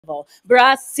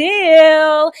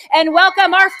Brazil, and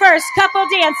welcome our first couple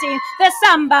dancing the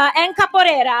samba and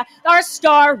capoeira, our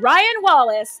star Ryan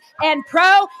Wallace and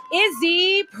pro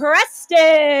Izzy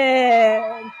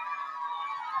Preston.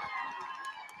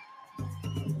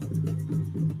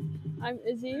 I'm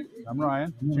Izzy. I'm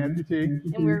Ryan,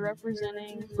 Champutee. And we're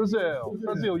representing Brazil.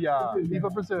 Brasilia. Viva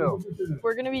Brazil.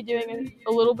 We're going to be doing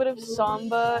a little bit of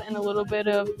samba and a little bit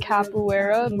of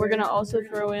capoeira. We're going to also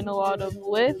throw in a lot of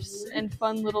lifts and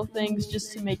fun little things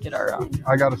just to make it our own.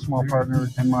 I got a small partner,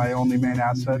 and my only main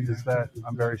asset is that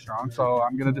I'm very strong. So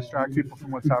I'm going to distract people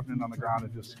from what's happening on the ground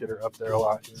and just get her up there a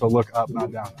lot. So look up,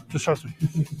 not down. Just trust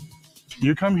me.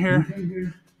 You come here.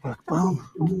 Look, boom.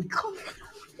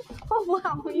 Oh,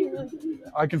 wow. You really...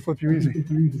 I can flip you easy.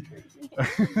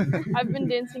 I've been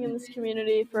dancing in this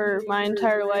community for my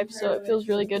entire life, so it feels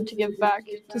really good to give back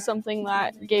to something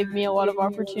that gave me a lot of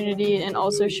opportunity and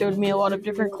also showed me a lot of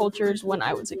different cultures when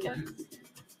I was a kid.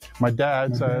 My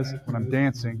dad says when I'm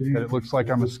dancing that it looks like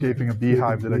I'm escaping a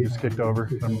beehive that I just kicked over.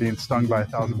 I'm being stung by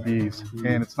 1,000 bees,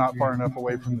 and it's not far enough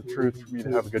away from the truth for me to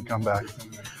have a good comeback.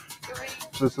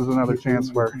 This is another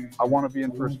chance where I want to be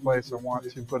in first place. I want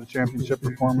to put a championship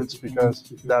performance because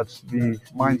that's the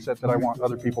mindset that I want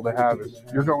other people to have is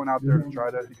you're going out there to try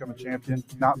to become a champion,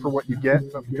 not for what you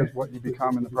get, but because what you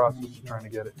become in the process of trying to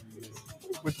get it.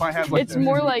 With my hands like it's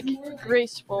more like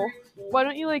graceful. Why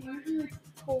don't you like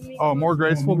pull me? Oh, more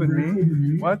graceful than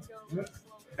me? What?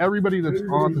 Everybody that's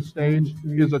on the stage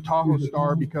is a Tahoe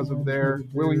Star because of their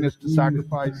willingness to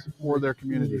sacrifice for their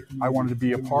community. I wanted to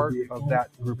be a part of that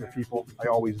group of people. I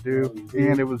always do.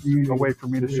 And it was a way for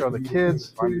me to show the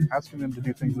kids. I'm asking them to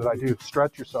do things that I do.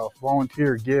 Stretch yourself,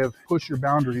 volunteer, give, push your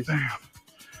boundaries. Damn.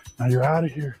 Now you're out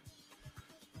of here.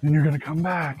 Then you're going to come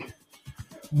back.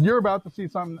 You're about to see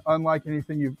something unlike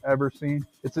anything you've ever seen.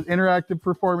 It's an interactive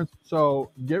performance, so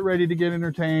get ready to get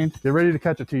entertained. Get ready to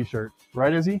catch a t-shirt.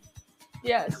 Right, Izzy?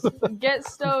 Yes, get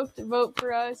stoked, vote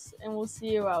for us, and we'll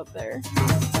see you out there.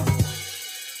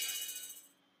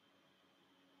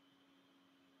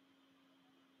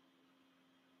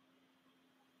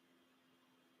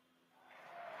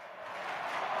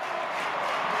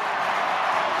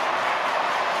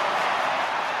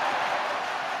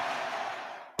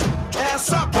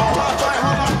 Essa bola vai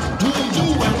rolar,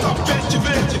 mundo é tapete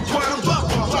verde. Quando a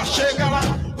bola chega lá,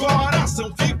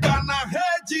 coração fica na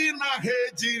rede, na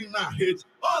rede, na rede.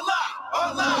 Olá,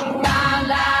 olá. La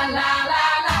la la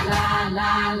la la la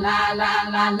la la la la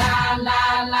la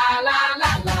la la la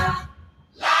la la.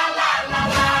 La la la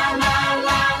la la la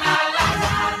la la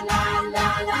la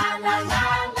la la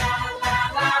la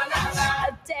la. I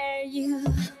dare you.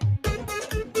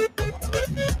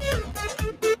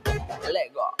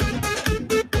 Let go.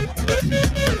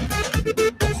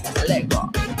 Let go.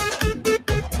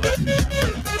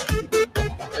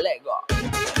 Let go.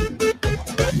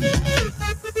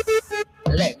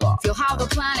 Let go. Feel how the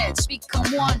planets become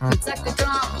one. Protect the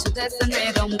drum to death and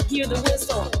rhythm. Hear the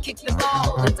whistle, kick the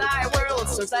ball. The entire world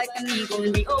soars like an eagle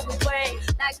and we overplay.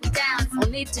 Like we dance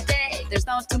only today. There's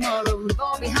no tomorrow. We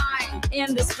go behind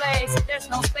in this place. There's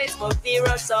no space for fear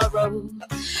or sorrow.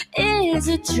 Is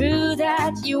it true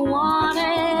that you want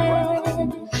it?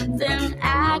 Then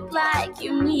act like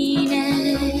you mean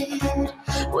it.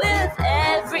 With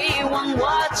everyone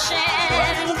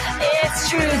watching, it's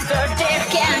truth or dare.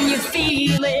 Can you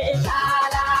feel it? La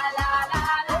la la la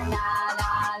la la la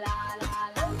la la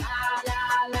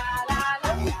la la.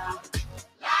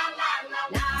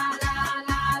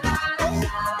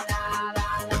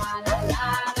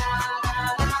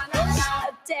 I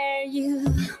dare you.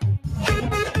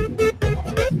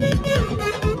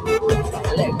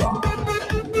 Let go.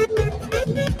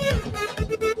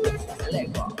 Let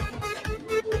go.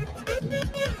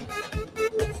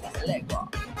 Let go.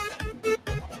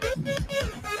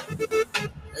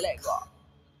 Let go.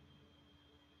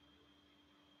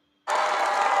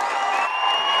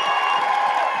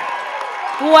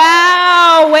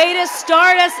 Wow, way to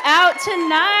start us out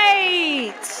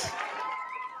tonight.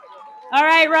 All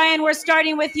right, Ryan, we're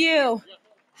starting with you.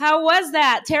 How was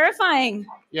that? Terrifying.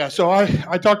 Yeah, so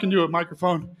I talk into a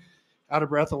microphone out of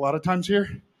breath a lot of times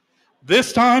here.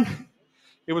 This time,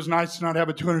 it was nice to not have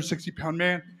a 260-pound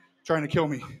man trying to kill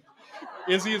me.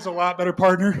 Izzy is a lot better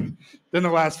partner than the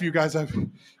last few guys I've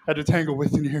had to tangle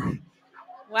with in here.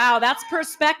 Wow, that's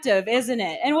perspective, isn't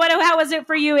it? And how was it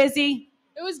for you, Izzy?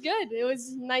 It was good. It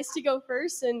was nice to go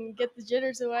first and get the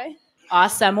jitters away.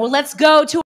 Awesome. Well, let's go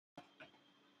to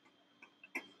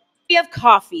of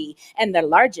coffee and the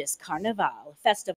largest carnival festival.